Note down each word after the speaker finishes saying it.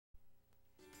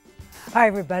Hi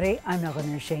everybody, I'm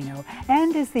Eleanor Schano,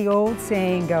 and as the old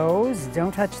saying goes,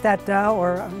 don't touch that dial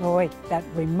or wait, that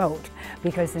remote,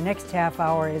 because the next half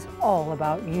hour is all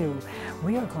about you.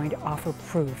 We are going to offer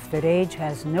proof that age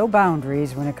has no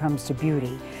boundaries when it comes to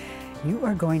beauty. You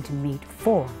are going to meet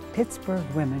 4 Pittsburgh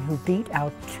women who beat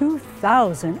out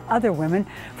 2,000 other women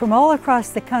from all across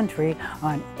the country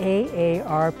on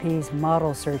AARP's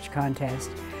Model Search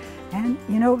Contest. And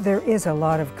you know, there is a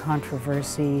lot of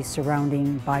controversy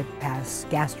surrounding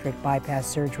gastric bypass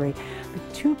surgery,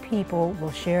 but 2 people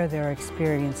will share their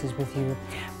experiences with you.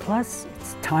 Plus,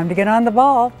 it's time to get on the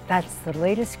ball. That's the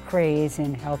latest craze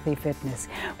in healthy fitness.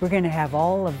 We're going to have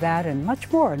all of that and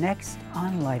much more next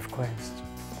on LifeQuest.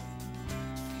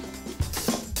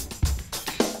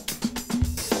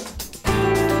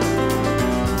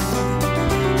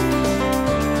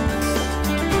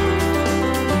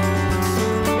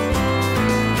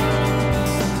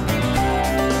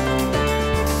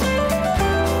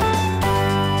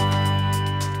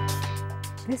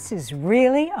 This is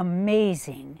really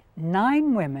amazing.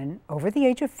 9 women over the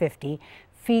age of 50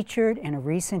 featured in a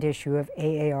recent issue of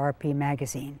AARP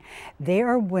magazine. They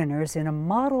are winners in a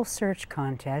model search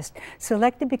contest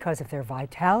selected because of their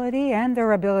vitality and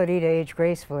their ability to age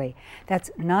gracefully.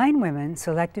 That's 9 women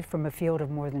selected from a field of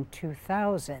more than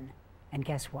 2,000. And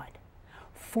guess what?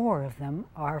 4 of them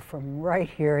are from right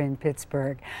here in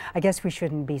Pittsburgh. I guess we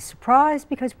shouldn't be surprised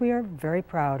because we are very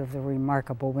proud of the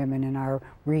remarkable women in our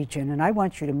region, and I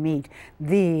want you to meet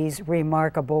these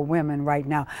remarkable women right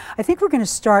now. I think we're going to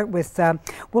start with,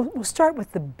 we'll start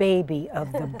with the baby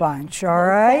of the bunch, all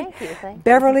right? Thank you.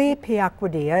 Beverly,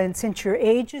 Piquadio, and since your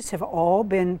ages have all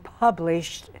been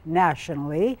published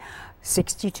nationally,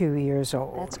 62 years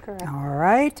old. That's correct. All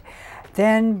right.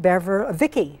 Then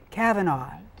Vicky,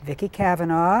 Cavanaugh. Vicky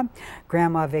Cavanaugh,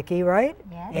 Grandma Vicky, right?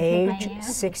 Yes, age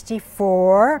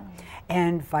 64,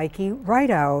 and Vicky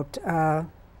Rideout.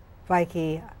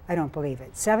 Vicky, I don't believe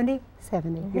it. 70?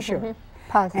 70. You sure?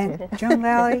 Positive. And Joan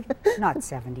Lally, not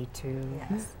 72.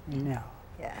 Yes. No.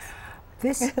 Yes.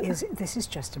 This is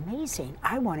just amazing.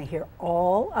 I want to hear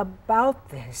all about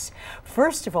this.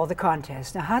 First of all, the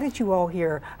contest. Now, how did you all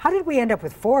hear? How did we end up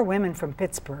with 4 women from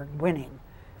Pittsburgh winning?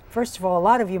 First of all, a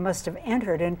lot of you must have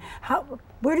entered, and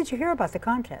where did you hear about the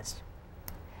contest?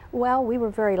 Well, we were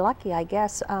very lucky, I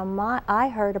guess.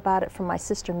 I heard about it from my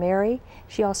sister Mary.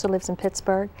 She also lives in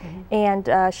Pittsburgh,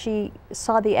 and she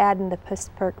saw the ad in the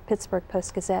Pittsburgh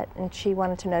Post-Gazette, and she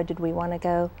wanted to know, did we want to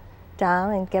go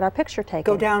down and get our picture taken?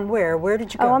 Go down where? Where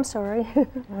did you go? Oh, I'm sorry.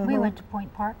 We went to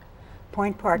Point Park.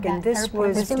 Point Park, and this It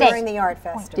was was during the art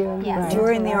festival.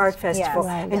 during the art festival.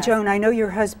 Yes. And Joan, I know your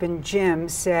husband Jim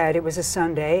said it was a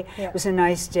Sunday, it was a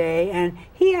nice day, and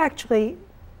he actually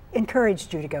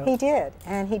encouraged you to go. He did,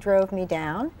 and he drove me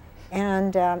down,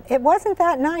 and it wasn't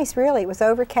that nice, really. It was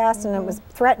overcast and it was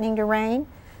threatening to rain.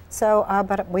 So,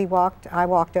 but I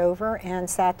walked over and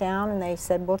sat down, and they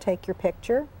said, we'll take your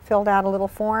picture, filled out a little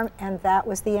form, and that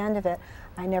was the end of it.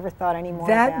 I never thought any more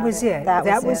about it. That was it.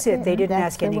 That was it. They didn't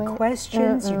ask any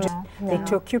questions. You just, they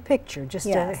took your picture, just a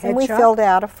headshot. And we filled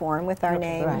out a form with our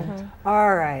name. Right.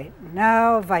 All right.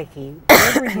 Now, Vicky,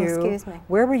 where were you? Excuse me.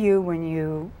 Where were you when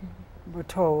you were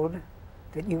told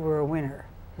that you were a winner?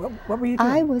 What were you doing?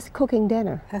 I was cooking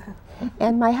dinner,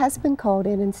 and my husband called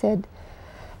in and said,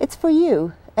 "It's for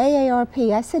you,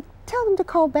 AARP." I said, "Tell them to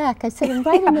call back." I said, "I'm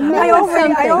right in the middle of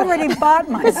something." I already bought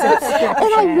my subscription.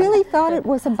 And I really thought it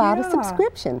was about a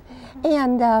subscription.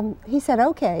 And he said,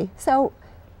 "Okay." So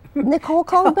Nicole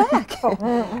called back.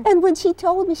 And when she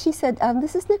told me, she said,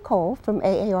 "This is Nicole from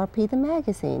AARP, the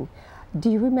magazine. Do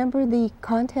you remember the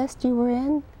contest you were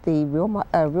in, the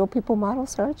Real People Model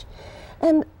Search?"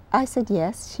 And I said,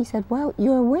 "Yes." She said, "Well,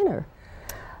 you're a winner."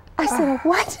 I said, "A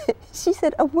what?" She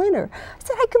said, "A winner." I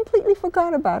said, "I completely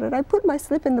forgot about it. I put my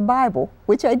slip in the Bible,"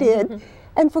 which I did,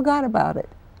 and forgot about it.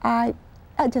 I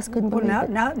just couldn't believe it.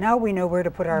 Now we know where to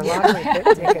put our lottery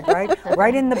ticket, right?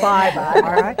 Right in the Bible,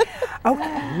 all right?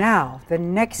 Okay, now the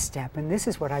next step, and this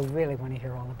is what I really want to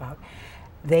hear all about.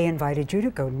 They invited you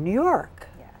to go to New York.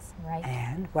 Yes. Right.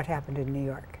 And what happened in New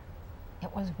York?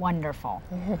 It was wonderful.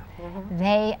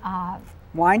 They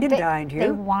wined and dined you.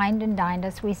 They wined and dined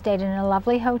us. We stayed in a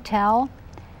lovely hotel.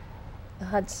 The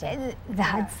Hudson. The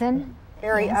Hudson.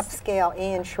 Very upscale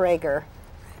Ian Schrager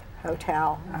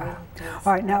hotel.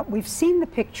 All right, now we've seen the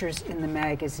pictures in the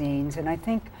magazines, and I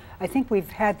think we've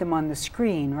had them on the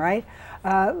screen, right?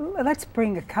 Let's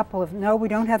bring a couple of, no, we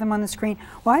don't have them on the screen.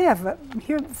 Well, I have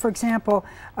here, for example,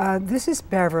 this is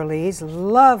Beverly's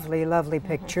lovely, lovely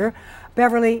picture.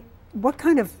 Beverly, what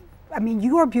kind of, I mean,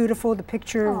 you are beautiful, the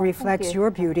picture reflects your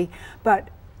beauty, but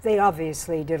they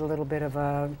obviously did a little bit of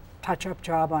a touch-up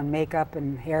job on makeup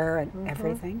and hair and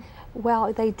everything?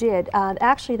 Well, they did.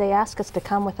 Actually, they asked us to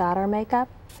come without our makeup,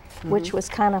 which was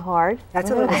kind of hard.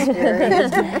 That's a little scary,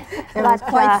 isn't it? It was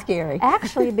quite scary.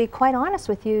 Actually, to be quite honest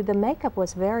with you, the makeup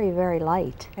was very, very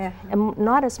light. And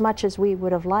not as much as we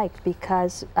would have liked,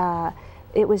 because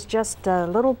it was just a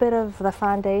little bit of the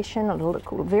foundation,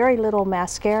 very little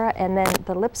mascara, and then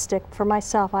the lipstick. For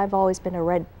myself, I've always been a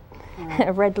red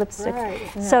lipstick. Right.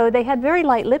 So they had very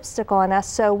light lipstick on us,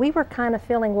 so we were kind of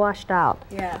feeling washed out.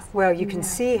 Yes. Well, you can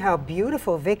see how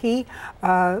beautiful, Vicky,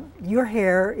 your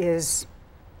hair is,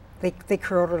 they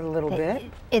curled it a little bit.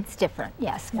 It's different,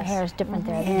 yes. My hair is different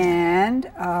there. And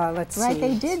let's see.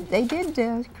 Right, they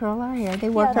did curl our hair. They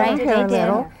worked Yeah, on our they hair a did.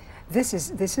 little. This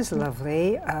is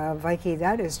lovely. Vicky,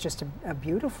 that is just a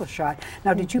beautiful shot.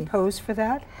 Now, did you pose for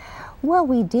that? Well,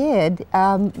 we did.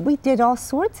 We did all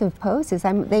sorts of poses.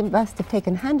 They must have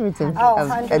taken hundreds of,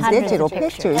 Hundreds digital of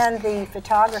pictures. And the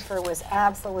photographer was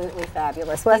absolutely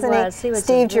fabulous, wasn't he? He was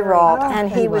Steve very Gerald, good. and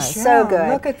he was Yeah, so good.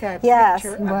 look at that yes.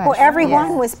 picture. Well, every one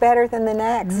Yes. was better than the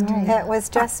next. It was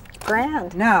just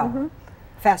grand. Now,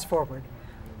 fast forward.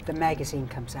 The magazine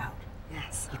comes out.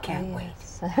 Yes. You can't wait.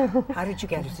 How did you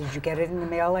get it? Did you get it in the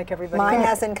mail like everybody Mine else?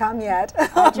 hasn't come yet.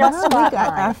 Just we got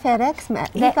mine. our FedEx.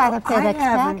 We got a FedEx I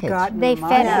haven't package. gotten They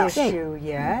my FedEx. issue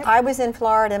yet. I was in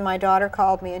Florida, and my daughter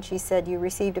called me, and she said, you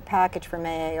received a package from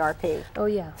AARP. Oh,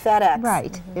 yeah. FedEx.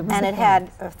 Right. It was And a it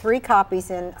had 3 copies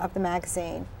of the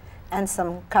magazine, and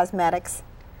some cosmetics,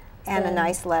 and a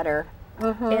nice letter.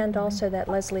 And also that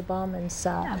Leslie Bauman's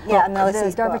Yeah, and the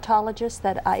Leslie's book. dermatologist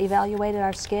that evaluated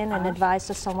our skin and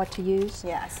advised us on what to use.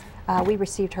 Yes. We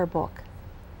received her book.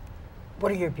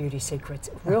 What are your beauty secrets?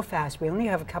 Real fast. We only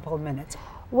have a couple of minutes.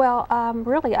 Well,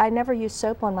 really, I never use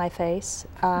soap on my face.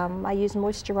 I use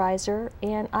moisturizer,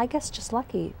 and I guess just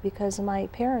lucky because my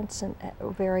parents have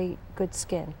very good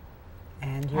skin.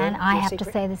 And I your have secret?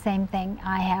 to say the same thing.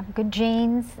 I have good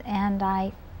genes, and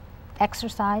I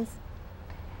exercise,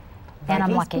 and I'm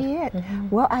Vicky's lucky. Be it.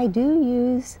 Well, I do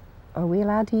use. Are we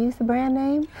allowed to use the brand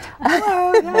name?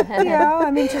 Yeah, I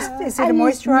mean, just is it a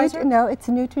use moisturizer? No, it's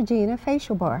a Neutrogena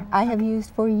facial bar. I have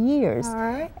used for years. All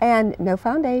right. And no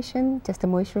foundation, just a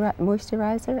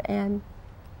moisturizer, and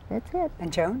that's it.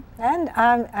 And Joan? And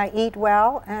I eat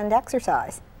well and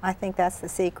exercise. I think that's the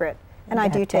secret. And I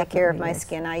That do take care of definitely my is.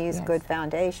 skin. I use Yes. good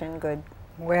foundation, good.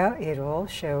 Well, it all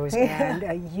shows,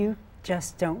 and you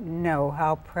just don't know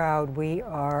how proud we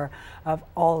are of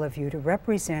all of you to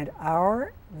represent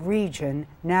our region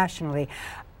nationally.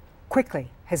 Quickly,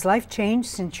 has life changed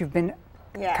since you've been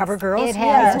Yes. cover girls? It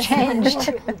has changed.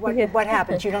 What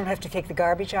happens? You don't have to take the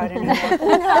garbage out anymore?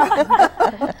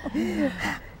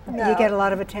 You get a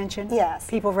lot of attention? Yes.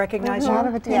 People recognize A you? lot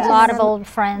of attention. A lot of old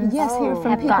friends Yes, here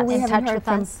from have people gotten we in haven't touch heard with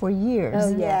from us. for years.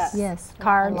 Oh, yes. Yes.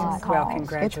 Cards A lot. and Well, calls.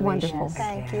 congratulations. It's wonderful.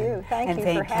 Thank again. you. Thank And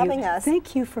you for having us.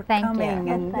 Thank you for Thank you. coming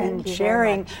and Thank you very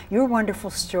sharing much. your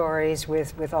wonderful stories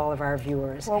with all of our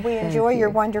viewers. Well, we enjoy your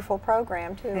wonderful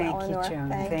program too, Thank Eleanor. you, Joan.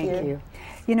 Thank you.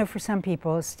 You know, for some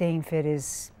people, staying fit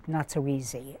is not so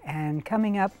easy. And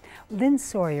coming up, Lynn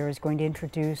Sawyer is going to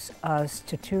introduce us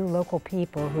to 2 local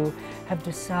people who have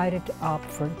decided to opt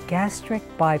for gastric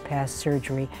bypass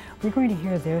surgery. We're going to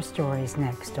hear their stories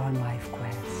next on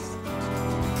LifeQuest.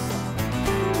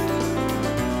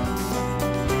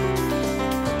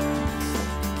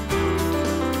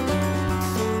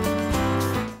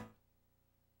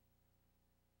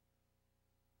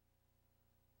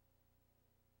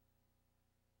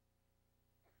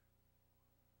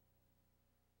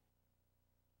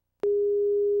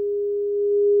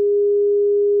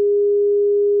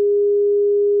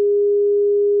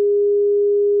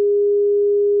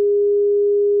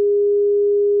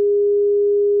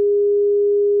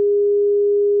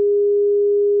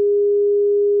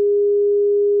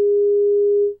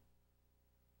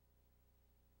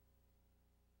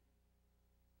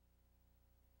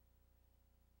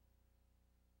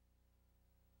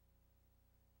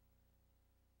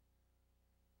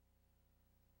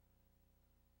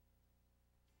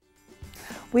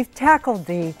 We've tackled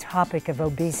the topic of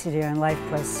obesity on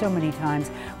LifeQuest so many times.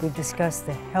 We've discussed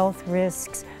the health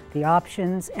risks, the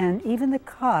options, and even the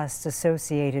costs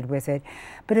associated with it.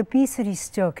 But obesity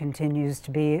still continues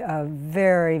to be a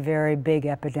very, very big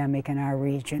epidemic in our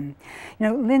region. You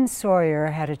know, Lynn Sawyer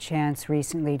had a chance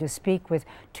recently to speak with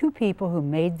 2 people who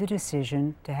made the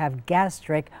decision to have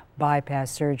gastric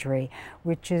bypass surgery,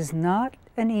 which is not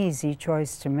an easy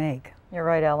choice to make. You're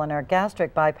right, Eleanor.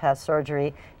 Gastric bypass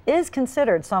surgery is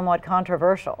considered somewhat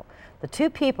controversial. The 2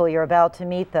 people you're about to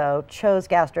meet, though, chose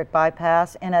gastric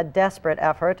bypass in a desperate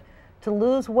effort to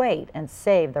lose weight and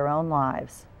save their own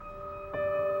lives.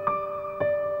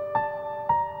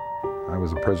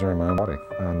 was a prisoner in my own body,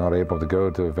 not able to go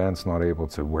to events, not able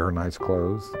to wear nice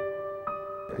clothes.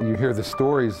 You hear the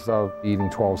stories of eating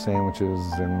 12 sandwiches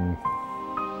and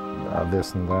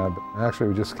this and that, but actually it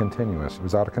was just continuous. It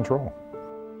was out of control.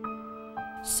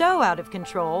 So out of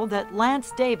control that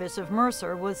Lance Davis of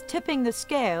Mercer was tipping the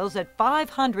scales at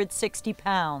 560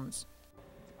 pounds.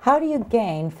 How do you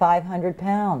gain 500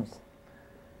 pounds?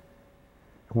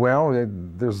 Well,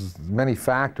 there's many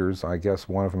factors. I guess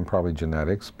one of them probably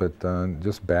genetics, but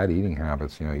just bad eating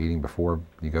habits. You know, eating before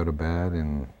you go to bed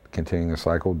and continuing the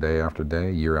cycle day after day,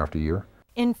 year after year.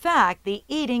 In fact, the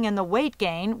eating and the weight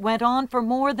gain went on for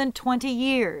more than 20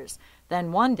 years.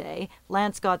 Then one day,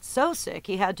 Lance got so sick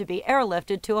he had to be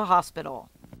airlifted to a hospital.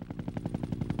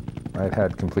 I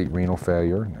had complete renal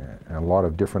failure and a lot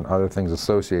of different other things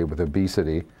associated with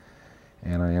obesity,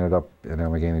 and I ended up at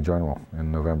Allegheny General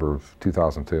in November of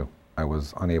 2002. I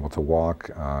was unable to walk,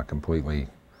 completely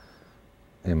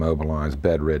immobilized,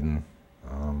 bedridden,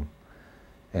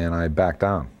 and I backed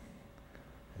down.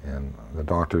 And the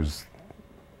doctors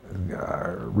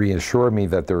reassured me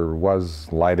that there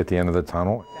was light at the end of the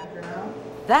tunnel.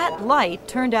 That light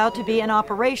turned out to be an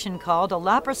operation called a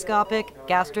laparoscopic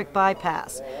gastric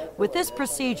bypass. With this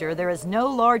procedure, there is no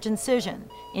large incision.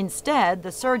 Instead,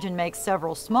 the surgeon makes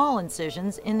several small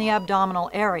incisions in the abdominal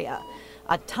area.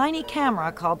 A tiny camera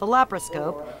called the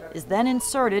laparoscope is then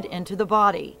inserted into the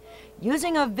body.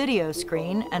 Using a video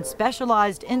screen and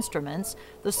specialized instruments,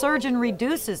 the surgeon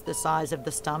reduces the size of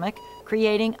the stomach,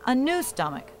 creating a new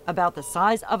stomach about the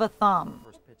size of a thumb.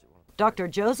 Dr.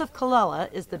 Joseph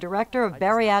Colella is the director of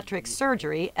bariatric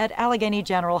surgery at Allegheny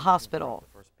General Hospital.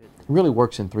 It really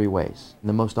works in three ways.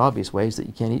 The most obvious way is that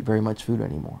you can't eat very much food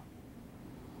anymore.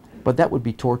 But that would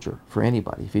be torture for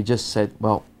anybody. If you just said,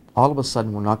 well, all of a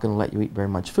sudden we're not going to let you eat very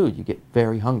much food, you get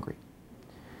very hungry.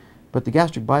 But the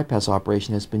gastric bypass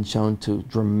operation has been shown to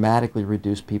dramatically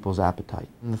reduce people's appetite.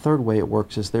 And the third way it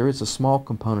works is there is a small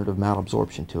component of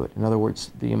malabsorption to it. In other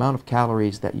words, the amount of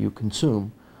calories that you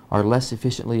consume are less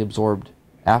efficiently absorbed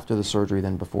after the surgery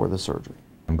than before the surgery.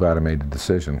 I'm glad I made the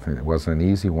decision. It wasn't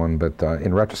an easy one, but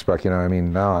in retrospect, you know, I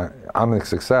mean, now I'm a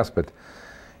success, but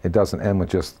it doesn't end with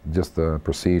just the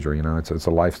procedure, you know, it's a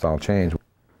lifestyle change.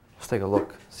 Let's take a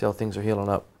look, see how things are healing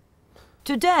up.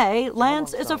 Today,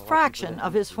 Lance is a fraction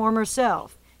of his former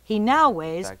self. He now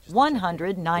weighs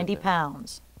 190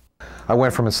 pounds. I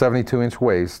went from a 72-inch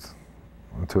waist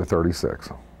to a 36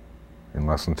 in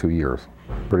less than 2 years.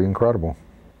 Pretty incredible.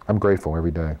 I'm grateful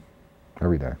every day,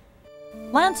 every day.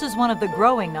 Lance is one of the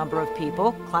growing number of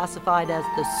people, classified as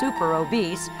the super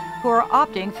obese, who are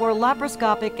opting for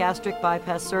laparoscopic gastric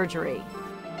bypass surgery.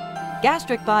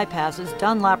 Gastric bypasses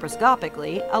done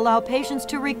laparoscopically allow patients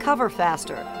to recover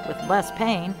faster, with less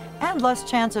pain and less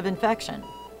chance of infection.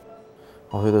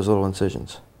 Oh, here are those little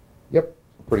incisions. Yep,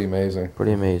 pretty amazing.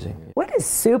 Pretty amazing. What is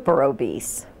super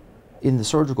obese? In the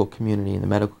surgical community, in the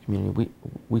medical community,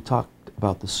 we talk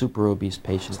about the super obese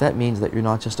patients. That means that you're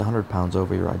not just 100 pounds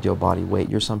over your ideal body weight,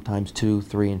 you're sometimes 200,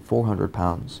 300, and 400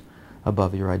 pounds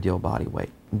above your ideal body weight.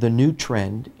 The new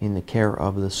trend in the care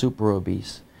of the super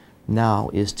obese now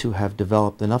is to have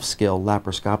developed enough skill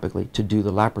laparoscopically to do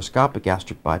the laparoscopic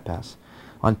gastric bypass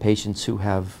on patients who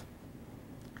have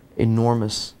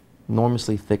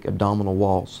enormously thick abdominal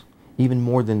walls, even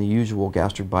more than the usual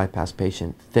gastric bypass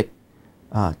patient, thick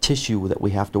tissue that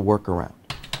we have to work around.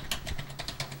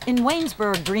 In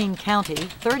Waynesburg, Greene County,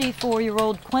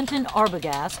 34-year-old Quentin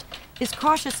Arbogast is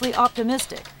cautiously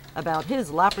optimistic about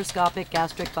his laparoscopic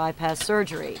gastric bypass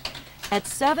surgery. At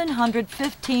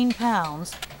 715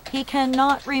 pounds, he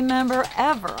cannot remember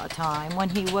ever a time when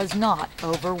he was not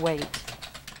overweight.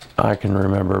 I can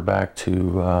remember back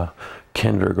to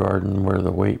kindergarten where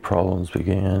the weight problems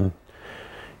began,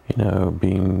 you know,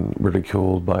 being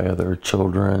ridiculed by other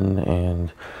children,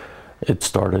 and it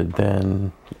started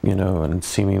then, you know, and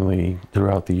seemingly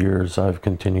throughout the years I've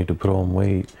continued to put on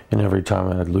weight, and every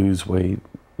time I'd lose weight,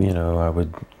 you know, I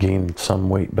would gain some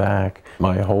weight back.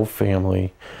 My whole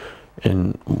family,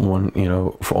 and one, you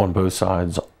know, on both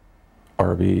sides,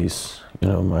 are obese. You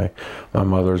know, my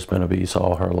mother's been obese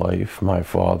all her life. My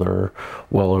father,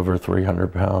 well over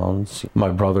 300 pounds. My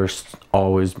brother's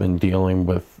always been dealing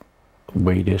with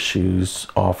weight issues,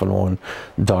 off and on,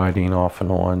 dieting off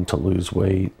and on to lose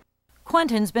weight.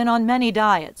 Quentin's been on many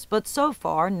diets, but so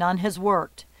far none has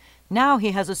worked. Now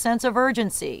he has a sense of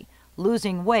urgency.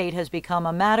 Losing weight has become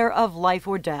a matter of life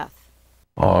or death.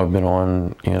 I've been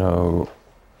on, you know,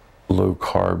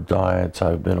 low-carb diets.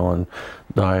 I've been on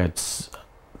diets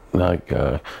like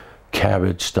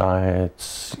cabbage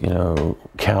diets, you know,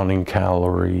 counting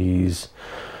calories,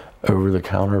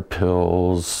 over-the-counter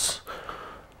pills.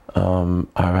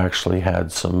 I've actually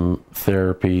had some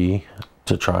therapy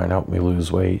to try and help me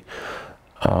lose weight.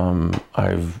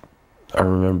 I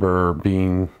remember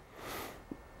being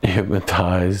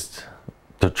hypnotized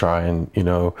to try and, you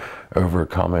know,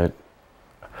 overcome it,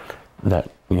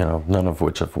 that, you know, none of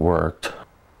which have worked.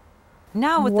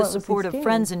 Now with the support of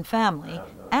friends and family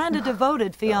and a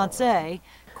devoted fiancé,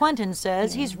 Quentin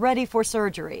says he's ready for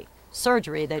surgery.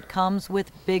 Surgery that comes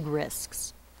with big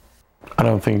risks. I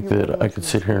don't think that I could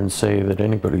sit here and say that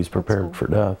anybody's prepared for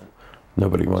death.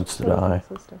 Nobody wants to die.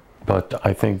 But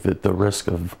I think that the risk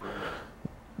of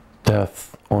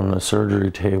death on the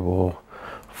surgery table,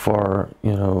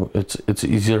 you know, it's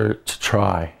easier to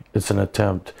try. It's an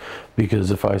attempt,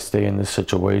 because if I stay in this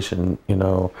situation, you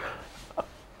know,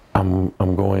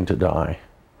 I'm going to die,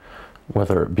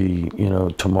 whether it be, you know,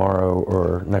 tomorrow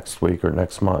or next week or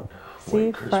next month.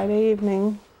 See, Friday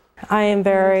evening. I am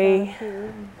very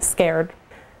scared.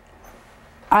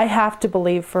 I have to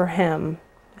believe for him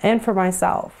and for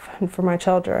myself and for my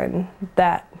children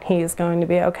that he is going to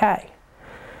be okay.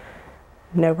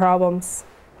 No problems.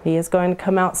 He is going to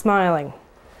come out smiling.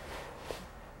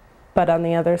 But on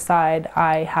the other side,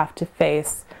 I have to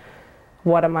face,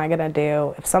 what am I going to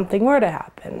do if something were to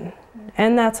happen?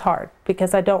 And that's hard,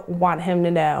 because I don't want him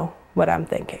to know what I'm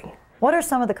thinking. What are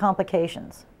some of the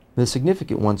complications? The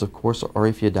significant ones, of course, are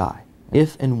if you die.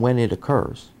 If and when it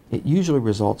occurs, it usually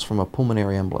results from a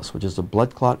pulmonary embolus, which is a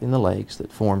blood clot in the legs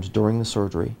that forms during the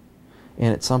surgery,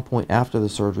 and at some point after the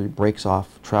surgery breaks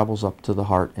off, travels up to the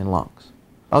heart and lungs.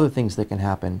 Other things that can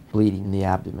happen: bleeding in the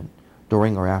abdomen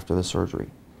during or after the surgery,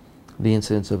 the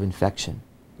incidence of infection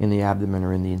in the abdomen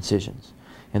or in the incisions,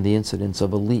 and the incidence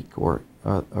of a leak or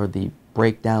the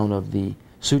breakdown of the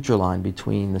suture line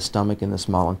between the stomach and the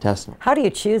small intestine. How do you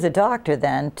choose a doctor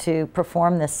then to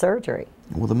perform this surgery?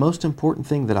 Well, the most important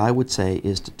thing that I would say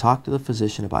is to talk to the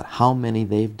physician about how many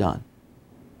they've done,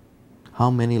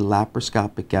 how many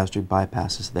laparoscopic gastric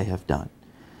bypasses they have done.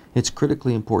 It's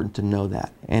critically important to know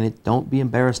that, and don't be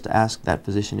embarrassed to ask that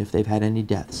physician if they've had any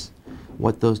deaths,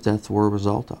 what those deaths were a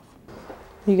result of.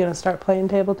 You gonna start playing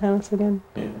table tennis again?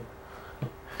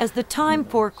 As the time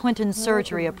for Quentin's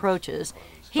surgery approaches,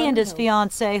 he and his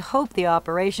fiancée hope the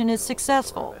operation is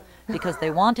successful, because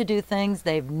they want to do things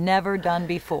they've never done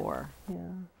before.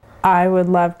 I would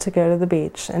love to go to the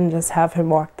beach and just have him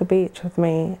walk the beach with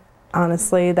me.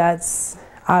 Honestly,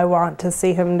 I want to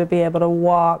see him to be able to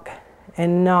walk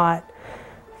and not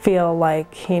feel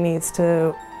like he needs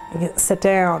to sit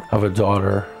down. I have a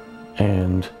daughter,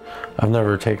 and I've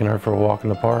never taken her for a walk in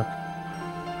the park,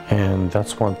 and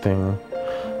that's one thing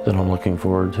that I'm looking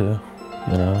forward to.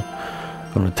 You know,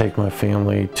 I'm going to take my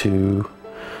family to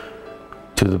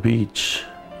the beach.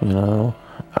 You know,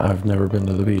 I've never been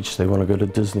to the beach. They want to go to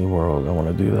Disney World. I want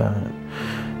to do that.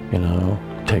 You know,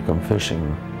 take them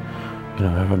fishing. You know,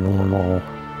 have a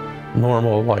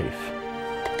normal life.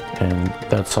 And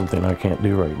that's something I can't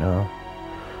do right now.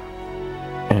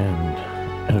 And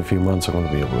in a few months I'm going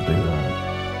to be able to do that.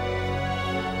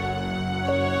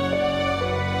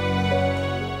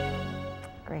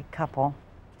 Great couple.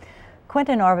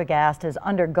 Quentin Arbogast has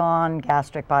undergone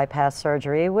gastric bypass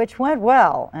surgery, which went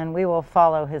well, and we will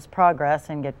follow his progress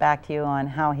and get back to you on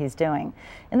how he's doing.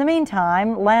 In the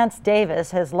meantime, Lance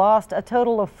Davis has lost a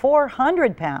total of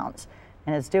 400 pounds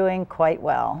and is doing quite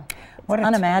well. It's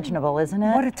unimaginable, isn't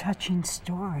it? What a touching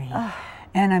story.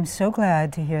 And I'm so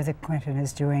glad to hear that Quentin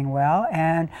is doing well,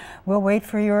 and we'll wait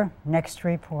for your next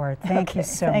report. Thank you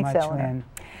so much, Eleanor. Lynn.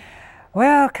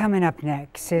 Well, coming up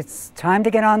next, it's time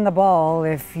to get on the ball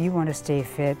if you want to stay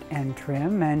fit and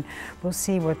trim, and we'll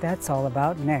see what that's all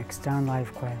about next on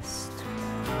LifeQuest.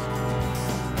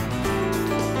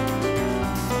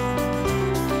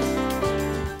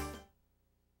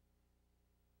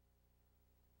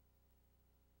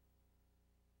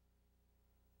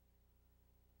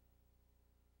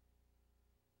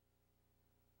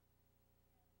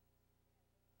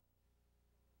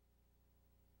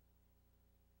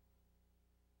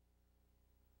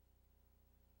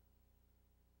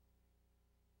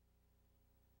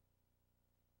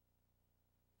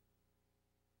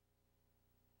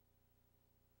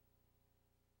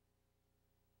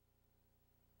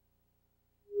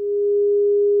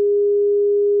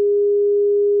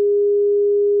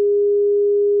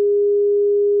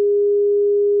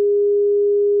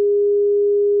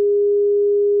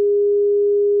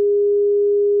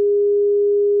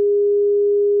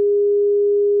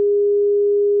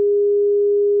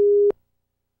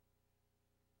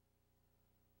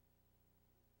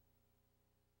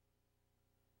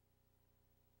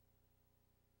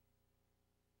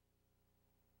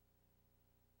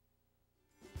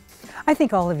 I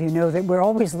think all of you know that we're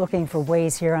always looking for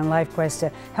ways here on LifeQuest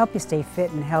to help you stay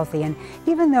fit and healthy. And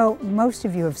even though most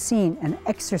of you have seen an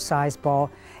exercise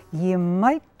ball, you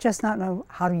might just not know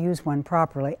how to use one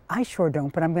properly. I sure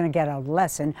don't, but I'm going to get a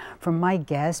lesson from my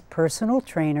guest, personal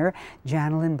trainer,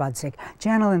 Janalyn Budzik.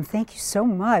 Janalyn, thank you so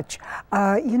much.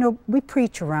 You know, we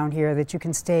preach around here that you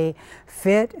can stay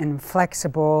fit and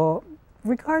flexible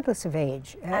regardless of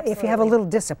age, if you have a little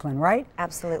discipline, right?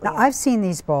 Absolutely. Now, I've seen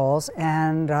these balls,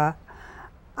 and I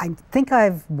think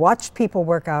I've watched people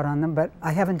work out on them, but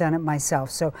I haven't done it myself.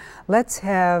 So let's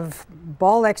have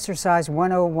ball exercise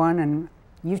 101, and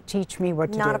you teach me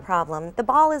what to do. Not a problem. The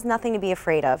ball is nothing to be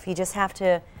afraid of. You just have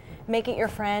to make it your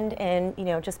friend, and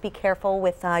just be careful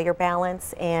with your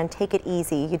balance and take it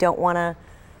easy. You don't want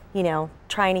to,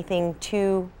 try anything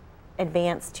too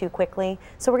advanced too quickly.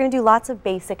 So we're going to do lots of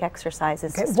basic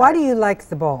exercises. Okay. Why do you like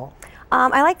the ball?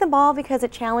 I like the ball because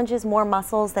it challenges more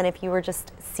muscles than if you were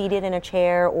just seated in a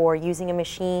chair or using a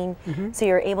machine. So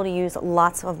you're able to use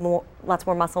lots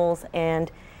more muscles,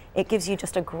 and it gives you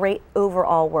just a great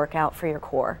overall workout for your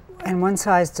core. And one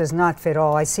size does not fit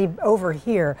all. I see over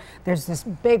here, there's this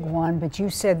big one, but you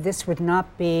said this would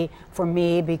not be for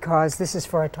me because this is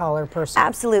for a taller person.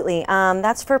 Absolutely.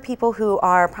 That's for people who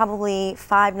are probably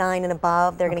 5'9" and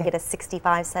above. They're going to get a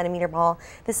 65 centimeter ball.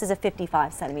 This is a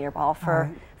 55 centimeter ball for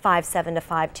 5'7" to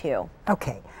 5'2".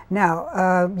 Okay.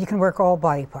 Now, you can work all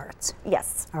body parts.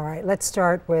 Yes. All right. Let's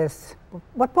start with,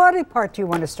 what body part do you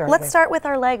want to start with? Let's start with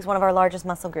our legs, one of our largest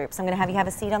muscle groups. I'm going to have you have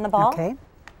a seat on the ball. Okay.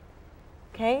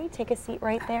 Okay, take a seat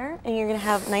right there, and you're going to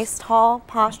have nice tall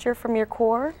posture from your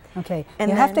core. Okay, and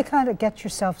you have to kind of get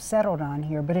yourself settled on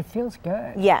here, but it feels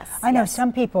good. Yes. I know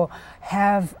some people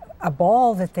have a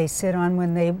ball that they sit on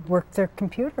when they work their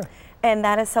computer. And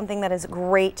that is something that is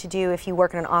great to do if you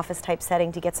work in an office type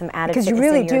setting to get some added fitness in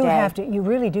your day. Because you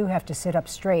really do have to sit up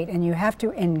straight, and you have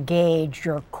to engage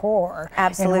your core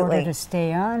in order to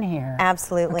stay on here.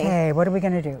 Absolutely. Okay, what are we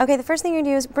going to do? Okay, the first thing you're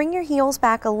going to do is bring your heels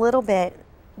back a little bit.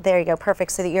 There you go,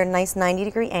 perfect, so that you're a nice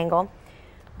 90-degree angle.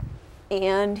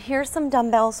 And here's some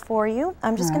dumbbells for you.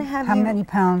 I'm just going to have How many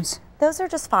pounds? Those are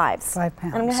just 5s. 5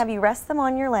 pounds. And I'm going to have you rest them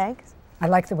on your legs. I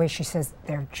like the way she says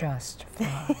they're just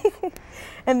 5.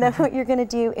 And then what you're going to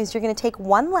do is you're going to take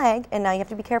one leg, and now you have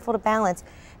to be careful to balance,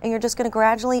 and you're just going to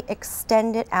gradually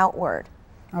extend it outward.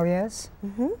 Oh, yes?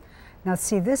 Now,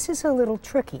 see, this is a little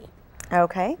tricky.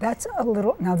 Okay. That's a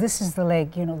little, now this is the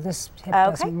leg, this hip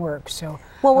doesn't work, so.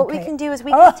 Well, what we can do is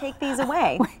we can take these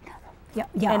away.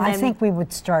 Yeah, I think we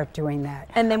would start doing that.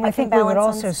 And then I think we would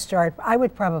also start, I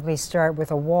would probably start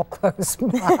with a wall close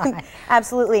by.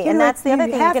 Absolutely, and that's the other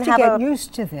thing. You have to get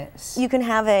used to this. You can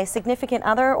have a significant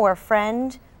other or a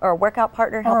friend or a workout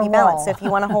partner help you balance. So if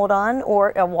you want to hold on,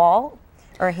 or a wall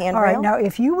or a handrail. All right, now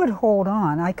if you would hold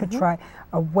on, I could try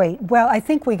a weight. Well, I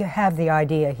think we have the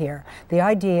idea here. The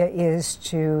idea is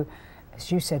to, as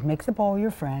you said, make the ball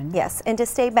your friend. Yes, and to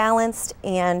stay balanced,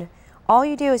 and all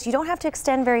you do is you don't have to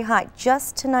extend very high,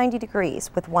 just to 90 degrees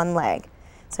with one leg.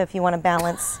 So if you want to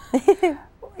balance.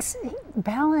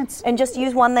 Balance. And just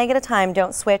use one leg at a time,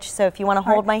 don't switch. So if you want to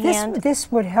hold my hand.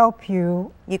 This would help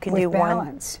you can with do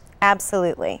balance. One.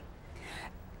 Absolutely.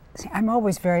 See, I'm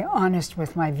always very honest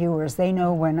with my viewers. They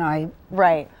know when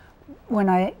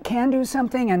I can do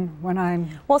something and when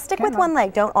I'm Well, stick with one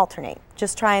leg, don't alternate.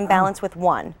 Just try and balance with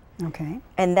one. Okay.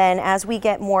 And then as we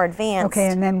get more advanced,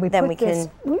 and then we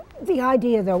can. The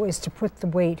idea though is to put the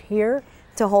weight here.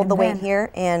 To hold the weight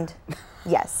here, and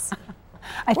yes.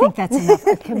 I think that's enough.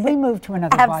 Can we move to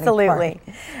another body part?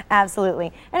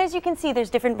 Absolutely. And as you can see, there's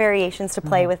different variations to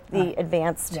play with the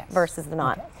advanced versus the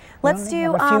not. Okay. Let's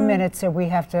do a few minutes, so we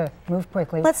have to move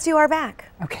quickly. Let's do our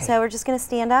back. Okay. So we're just going to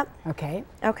stand up. Okay.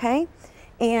 Okay.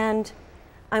 And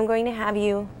I'm going to have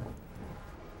you,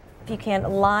 if you can,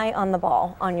 lie on the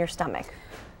ball on your stomach.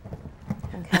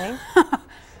 Okay.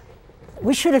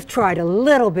 We should have tried a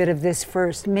little bit of this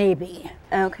first, maybe.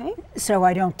 Okay. So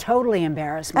I don't totally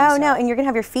embarrass myself. Oh, no, and you're going to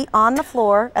have your feet on the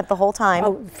floor at the whole time.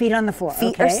 Oh, feet on the floor.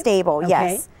 Feet are stable,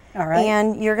 yes. All right.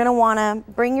 And you're going to want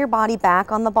to bring your body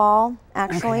back on the ball,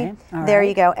 actually. Okay. All there right.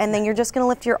 you go. And then you're just going to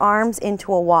lift your arms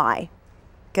into a Y.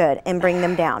 Good. And bring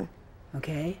them down.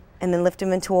 Okay. And then lift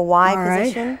them into a Y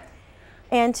position. Right.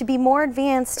 And to be more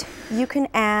advanced, you can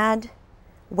add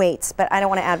weights, but I don't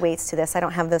want to add weights to this. I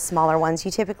don't have the smaller ones.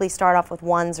 You typically start off with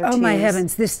 1s or 2s. Oh my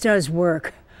heavens, this does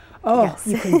work. Oh, yes.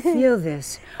 You can feel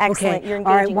this. Excellent. Okay. You're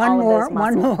engaging all right, all of those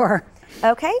muscles. one more.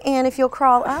 Okay, and if you'll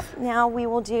crawl up, now we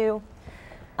will do,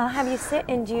 I'll have you sit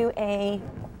and do a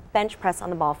bench press on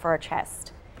the ball for our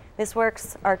chest. This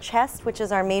works our chest, which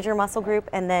is our major muscle group,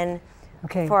 and then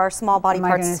for our small body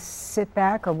parts. Am I going to sit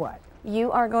back or what?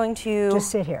 You are going to just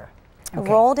sit here. Okay.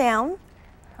 Roll down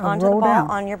onto roll the ball down.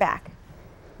 on your back.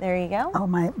 There you go. Oh,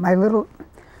 my little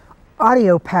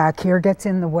audio pack here gets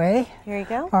in the way. Here you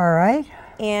go. All right.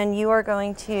 And you are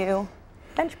going to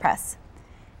bench press.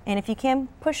 And if you can,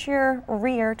 push your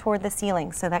rear toward the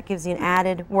ceiling, so that gives you an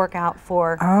added workout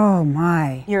for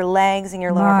your legs and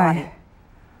your lower body.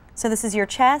 So this is your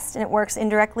chest, and it works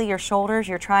indirectly your shoulders,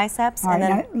 your triceps. All right,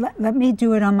 and then now, let me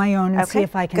do it on my own and see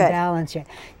if I can balance you.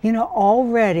 You know,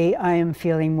 already I am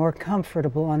feeling more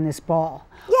comfortable on this ball.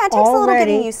 Yeah, it takes a little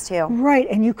getting used to. Right,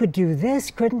 and you could do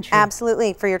this, couldn't you?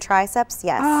 Absolutely, for your triceps,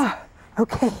 yes. Ah,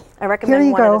 okay. I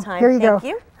recommend one at a time. Here you go.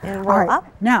 Thank you. And roll up.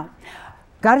 Now,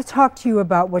 got to talk to you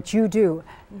about what you do.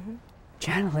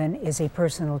 Janalyn is a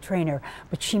personal trainer,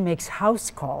 but she makes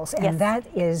house calls, and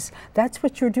that's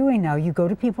what you're doing now. You go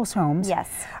to people's homes.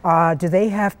 Yes. Do they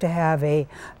have to have like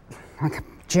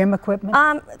gym equipment?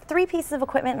 3 pieces of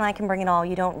equipment, and I can bring it all.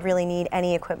 You don't really need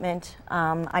any equipment.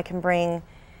 I can bring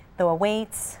the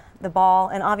weights, the ball,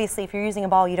 and obviously if you're using a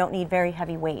ball, you don't need very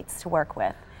heavy weights to work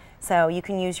with. So you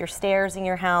can use your stairs in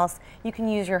your house, you can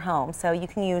use your home, so you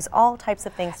can use all types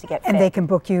of things to get fit. And they can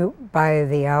book you by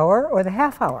the hour or the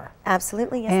half hour?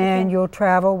 Absolutely, yes. And you'll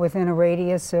travel within a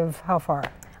radius of how far?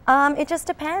 It just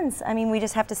depends. I mean, we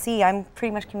just have to see. I'm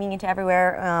pretty much convenient to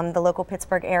everywhere, the local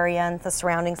Pittsburgh area and the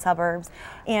surrounding suburbs.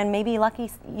 And maybe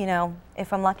lucky, you know,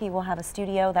 if I'm lucky, we'll have a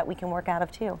studio that we can work out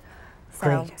of too.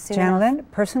 So, great. Janalyn,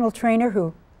 personal trainer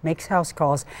who makes house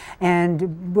calls,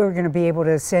 and we're going to be able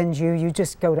to send you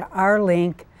just go to our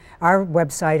link, our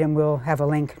website, and we'll have a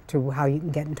link to how you can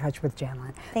get in touch with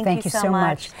Janalyn. Thank you so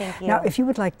much. Thank you. Now, if you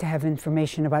would like to have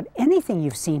information about anything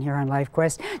you've seen here on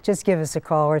LifeQuest, just give us a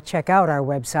call or check out our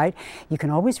website. You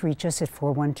can always reach us at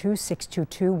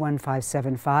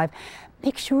 412-622-1575.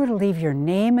 Make sure to leave your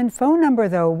name and phone number,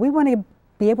 though. We want to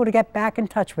be able to get back in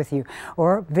touch with you,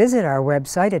 or visit our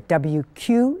website at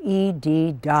WQED.org.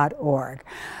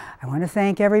 I want to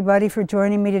thank everybody for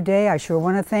joining me today. I sure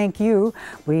want to thank you.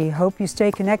 We hope you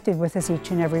stay connected with us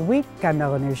each and every week. I'm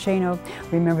Eleanor Schano.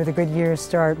 Remember, the good years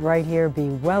start right here. Be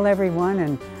well, everyone,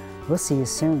 and we'll see you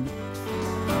soon.